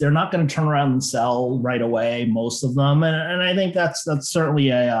bits. They're not going to turn around and sell right away, most of them, and I think that's certainly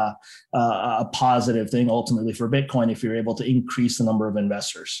a positive thing ultimately for Bitcoin if you're able to increase the number of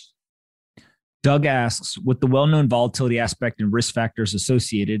investors. Doug asks, with the well-known volatility aspect and risk factors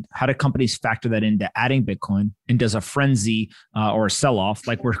associated, how do companies factor that into adding Bitcoin? And does a frenzy or a sell-off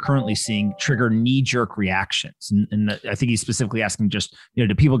like we're currently seeing trigger knee-jerk reactions? And I think he's specifically asking just,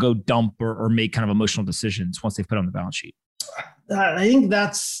 do people go dump or make kind of emotional decisions once they've put it on the balance sheet? I think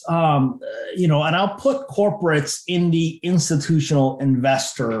that's, and I'll put corporates in the institutional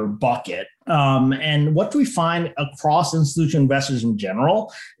investor bucket. And what do we find across institutional investors in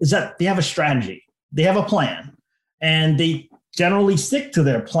general is that they have a strategy, they have a plan, and they generally stick to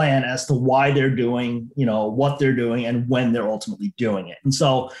their plan as to why they're doing, what they're doing and when they're ultimately doing it. And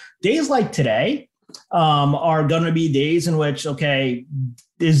so days like today, are going to be days in which, okay,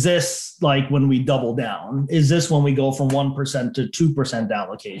 is this like when we double down? Is this when we go from 1% to 2%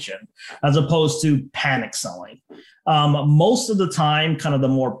 allocation, as opposed to panic selling? Most of the time, kind of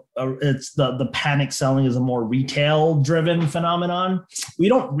it's the panic selling is a more retail driven phenomenon. We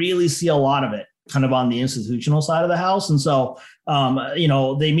don't really see a lot of it kind of on the institutional side of the house. And so,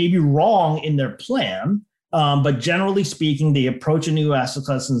 they may be wrong in their plan, but generally speaking, they approach a new asset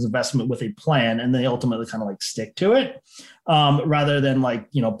class investment with a plan, and they ultimately kind of like stick to it, rather than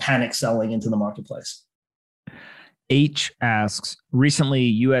panic selling into the marketplace. H asks, recently,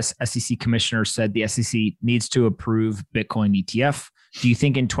 U.S. SEC commissioner said the SEC needs to approve Bitcoin ETF. Do you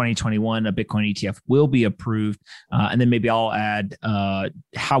think in 2021 a Bitcoin ETF will be approved? And then maybe I'll add,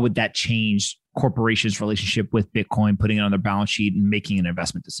 how would that change corporations' relationship with Bitcoin, putting it on their balance sheet and making an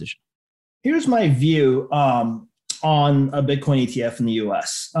investment decision? Here's my view on a Bitcoin ETF in the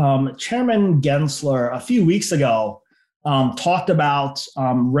U.S. Chairman Gensler a few weeks ago talked about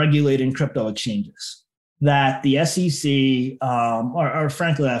regulating crypto exchanges. That the SEC or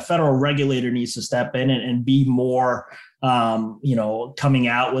frankly, a federal regulator needs to step in and be more, coming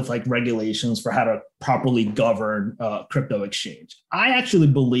out with like regulations for how to properly govern crypto exchange. I actually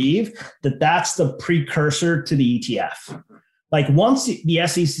believe that that's the precursor to the ETF. Like once the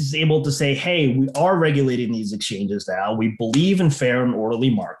SEC is able to say, hey, we are regulating these exchanges now, we believe in fair and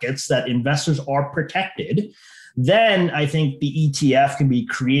orderly markets, that investors are protected, then I think the ETF can be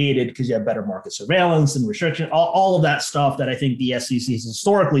created because you have better market surveillance and restriction, all of that stuff that I think the SEC has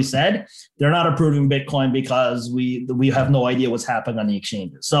historically said they're not approving Bitcoin because we have no idea what's happening on the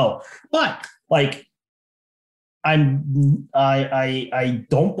exchanges. So, but like I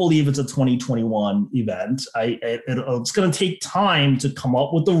don't believe it's a 2021 event. It's going to take time to come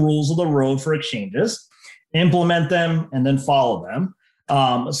up with the rules of the road for exchanges, implement them, and then follow them.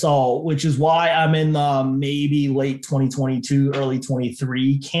 Which is why I'm in the maybe late 2022, early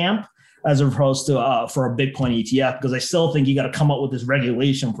 23 camp, as opposed to for a Bitcoin ETF, because I still think you got to come up with this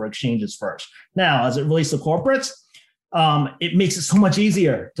regulation for exchanges first. Now, as it relates to corporates, it makes it so much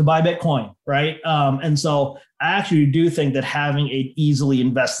easier to buy Bitcoin, right? And so I actually do think that having an easily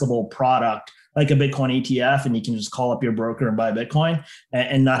investable product like a Bitcoin ETF, and you can just call up your broker and buy Bitcoin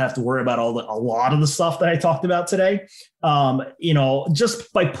and not have to worry about a lot of the stuff that I talked about today.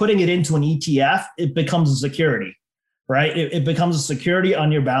 Just by putting it into an ETF, it becomes a security, right? It becomes a security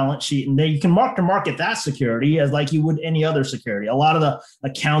on your balance sheet, and then you can mark to market that security as like you would any other security. A lot of the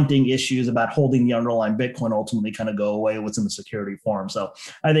accounting issues about holding the underlying Bitcoin ultimately kind of go away what's in the security form. So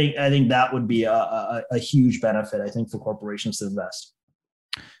I think that would be a huge benefit, I think, for corporations to invest.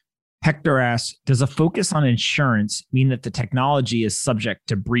 Hector asks, does a focus on insurance mean that the technology is subject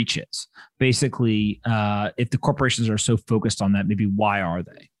to breaches? Basically, if the corporations are so focused on that, maybe why are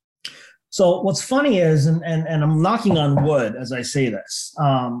they? So what's funny is, and I'm knocking on wood as I say this,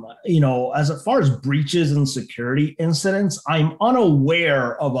 as far as breaches and security incidents, I'm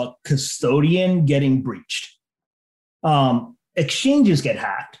unaware of a custodian getting breached. Exchanges get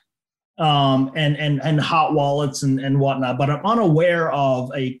hacked. And hot wallets and whatnot, but I'm unaware of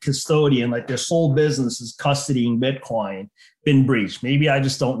a custodian, like their sole business is custodying Bitcoin, been breached. Maybe I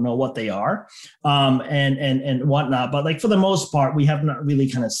just don't know what they are, and whatnot. But like for the most part, we have not really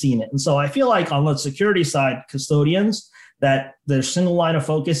kind of seen it. And so I feel like on the security side, custodians, that their single line of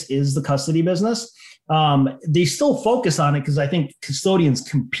focus is the custody business. They still focus on it because I think custodians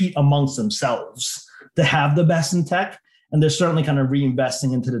compete amongst themselves to have the best in tech. And they're certainly kind of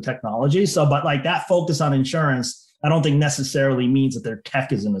reinvesting into the technology. So, but like that focus on insurance, I don't think necessarily means that their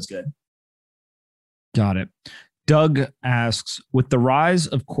tech isn't as good. Got it. Doug asks, with the rise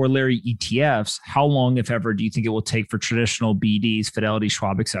of corollary ETFs, how long, if ever, do you think it will take for traditional BDs, Fidelity,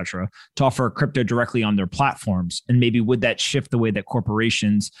 Schwab, et cetera, to offer crypto directly on their platforms? And maybe would that shift the way that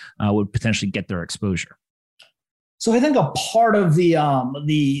corporations would potentially get their exposure? So I think a part of the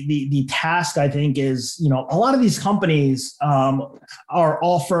task, I think, is, a lot of these companies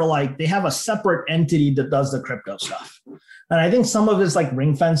they have a separate entity that does the crypto stuff. And I think some of it's like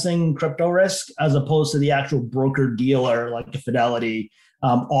ring fencing crypto risk as opposed to the actual broker dealer, like the Fidelity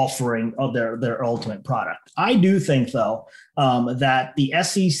offering of their ultimate product. I do think, though, that the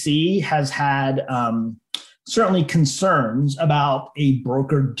SEC has had certainly concerns about a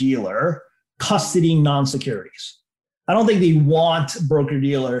broker dealer custodying non-securities. I don't think they want broker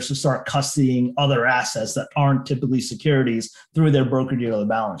dealers to start custodying other assets that aren't typically securities through their broker dealer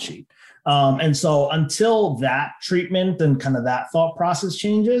balance sheet. And so until that treatment and kind of that thought process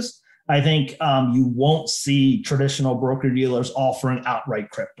changes, I think you won't see traditional broker dealers offering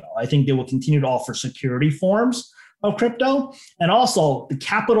outright crypto. I think they will continue to offer security forms of crypto. And also the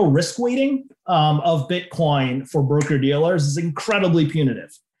capital risk weighting of Bitcoin for broker dealers is incredibly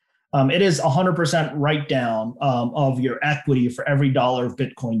punitive. It is 100% write down of your equity for every dollar of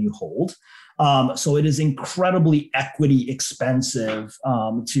Bitcoin you hold. So it is incredibly equity expensive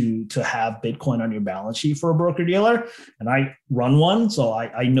to have Bitcoin on your balance sheet for a broker dealer. And I run one, so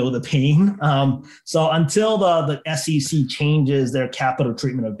I know the pain. So until the SEC changes their capital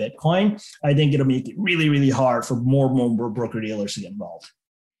treatment of Bitcoin, I think it'll make it really, really hard for more broker dealers to get involved.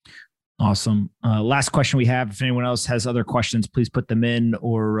 Awesome. Last question we have. If anyone else has other questions, please put them in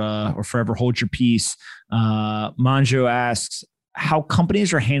or forever hold your peace. Manjo asks, how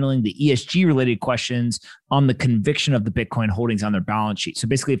companies are handling the ESG related questions on the conviction of the Bitcoin holdings on their balance sheet. So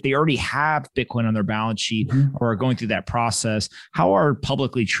basically, if they already have Bitcoin on their balance sheet or are going through that process, how are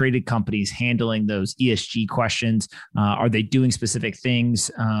publicly traded companies handling those ESG questions? Are they doing specific things,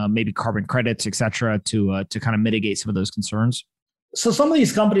 maybe carbon credits, et cetera, to kind of mitigate some of those concerns? So some of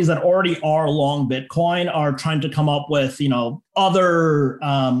these companies that already are long Bitcoin are trying to come up with, other,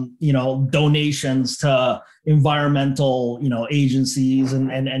 donations to environmental, agencies and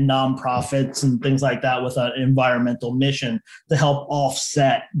nonprofits and things like that with an environmental mission to help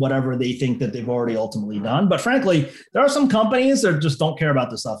offset whatever they think that they've already ultimately done. But frankly, there are some companies that just don't care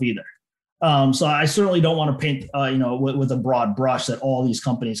about this stuff either. So I certainly don't want to paint, with a broad brush that all these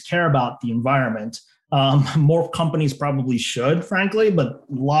companies care about the environment. More companies probably should, frankly, but a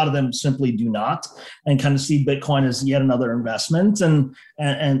lot of them simply do not, and kind of see Bitcoin as yet another investment, and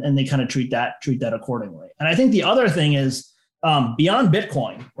they kind of treat that accordingly. And I think the other thing is beyond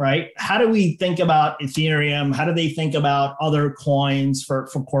Bitcoin, right? How do we think about Ethereum? How do they think about other coins for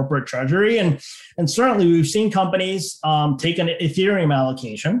corporate treasury? And certainly we've seen companies take an Ethereum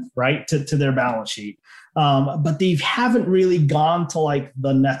allocation, right, to their balance sheet. But they haven't really gone to like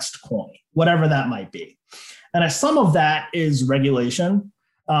the next coin, whatever that might be. And some of that is regulation.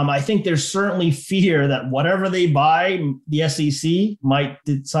 I think there's certainly fear that whatever they buy, the SEC might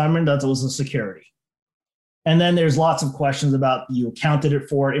determine that it was a security. And then there's lots of questions about you accounted it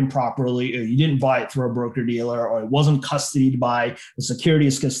for improperly, or you didn't buy it through a broker dealer, or it wasn't custodied by the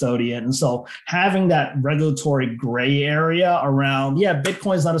securities custodian. And so having that regulatory gray area around,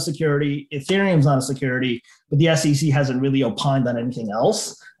 Bitcoin's not a security, Ethereum's not a security, but the SEC hasn't really opined on anything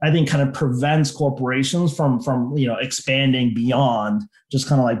else, I think kind of prevents corporations from expanding beyond just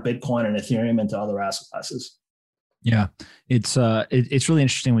kind of like Bitcoin and Ethereum into other asset classes. Yeah, it's really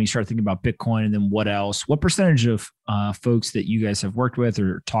interesting when you start thinking about Bitcoin and then what else. What percentage of folks that you guys have worked with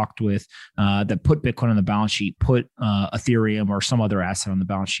or talked with that put Bitcoin on the balance sheet put Ethereum or some other asset on the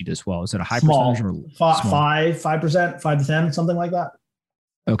balance sheet as well? Is it a high percentage or small? 5%, 5 to 10, something like that?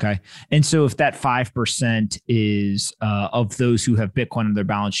 Okay. And so if that 5% is of those who have Bitcoin on their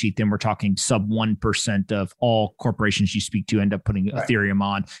balance sheet, then we're talking sub 1% of all corporations you speak to end up putting Ethereum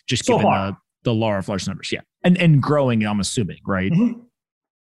on, just so given the law of large numbers. Yeah. And growing, I'm assuming, right? Mm-hmm.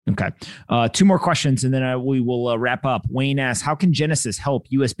 Okay. 2 more questions, and then we will wrap up. Wayne asks, how can Genesis help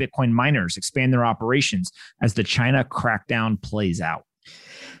U.S. Bitcoin miners expand their operations as the China crackdown plays out?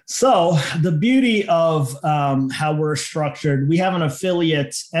 So the beauty of how we're structured, we have an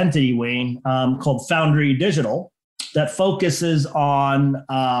affiliate entity, Wayne, called Foundry Digital that focuses on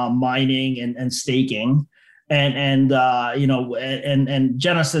mining and staking. And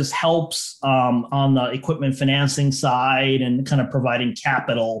Genesis helps on the equipment financing side and kind of providing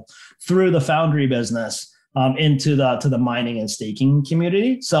capital through the Foundry business into the mining and staking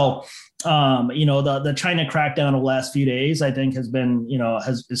community. So, the China crackdown of the last few days, I think, has been,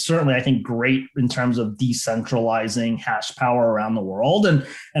 is certainly, I think, great in terms of decentralizing hash power around the world and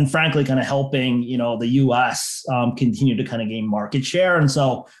frankly, kind of helping, the US continue to kind of gain market share. And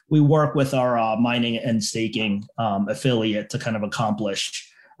so we work with our mining and staking affiliate to kind of accomplish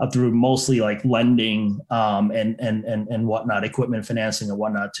through mostly like lending and whatnot, equipment financing and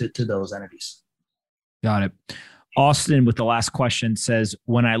whatnot to those entities. Got it. Austin, with the last question, says,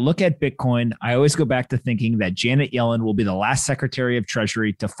 when I look at Bitcoin, I always go back to thinking that Janet Yellen will be the last Secretary of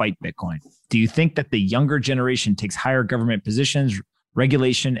Treasury to fight Bitcoin. Do you think that the younger generation takes higher government positions,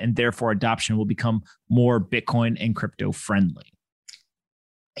 regulation, and therefore adoption will become more Bitcoin and crypto friendly?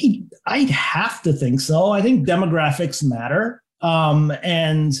 I'd have to think so. I think demographics matter.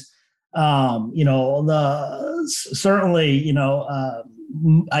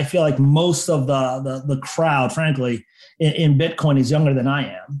 I feel like most of the crowd, frankly, in Bitcoin is younger than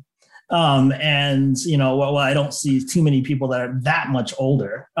I am. I don't see too many people that are that much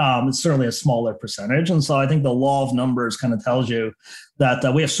older. It's certainly a smaller percentage. And so I think the law of numbers kind of tells you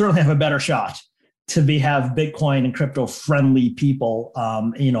that we certainly have a better shot to have Bitcoin and crypto friendly people,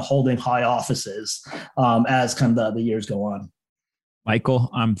 holding high offices as kind of the years go on. Michael,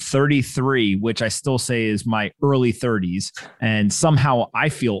 I'm 33, which I still say is my early 30s, and somehow I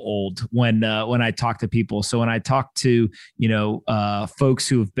feel old when I talk to people. So when I talk to folks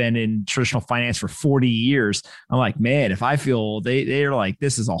who have been in traditional finance for 40 years, I'm like, man, if I feel old, they're like,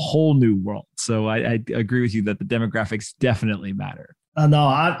 this is a whole new world. So I agree with you that the demographics definitely matter. No,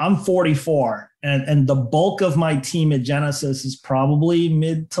 I'm 44, and the bulk of my team at Genesis is probably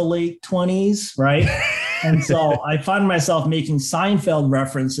mid to late 20s, right? And so I find myself making Seinfeld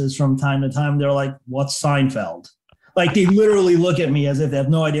references from time to time. They're like, what's Seinfeld? Like, they literally look at me as if they have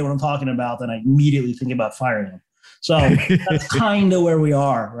no idea what I'm talking about, and I immediately think about firing them. So that's kind of where we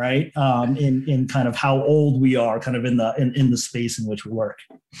are, right? In kind of how old we are, kind of in the space in which we work.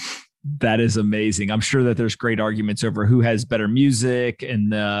 That is amazing. I'm sure that there's great arguments over who has better music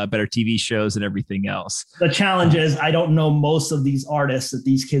and better TV shows and everything else. The challenge is I don't know most of these artists that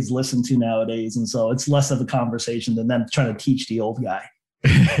these kids listen to nowadays. And so it's less of a conversation than them trying to teach the old guy.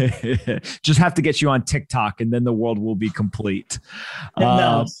 Just have to get you on TikTok and then the world will be complete.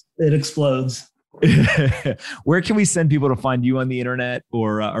 It explodes. Where can we send people to find you on the internet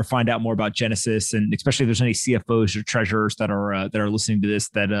or find out more about Genesis, and especially if there's any CFOs or treasurers that are listening to this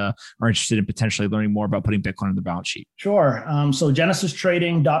that are interested in potentially learning more about putting Bitcoin on the balance sheet? Sure. So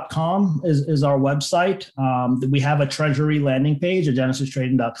genesistrading.com is our website. We have a treasury landing page at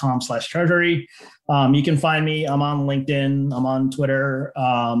genesistrading.com/treasury. You can find me. I'm on LinkedIn. I'm on Twitter.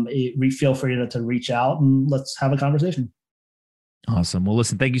 Feel free to reach out and let's have a conversation. Awesome. Well,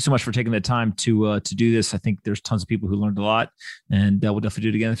 listen, thank you so much for taking the time to do this. I think there's tons of people who learned a lot, and we'll definitely do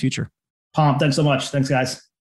it again in the future. Pomp, thanks so much. Thanks, guys.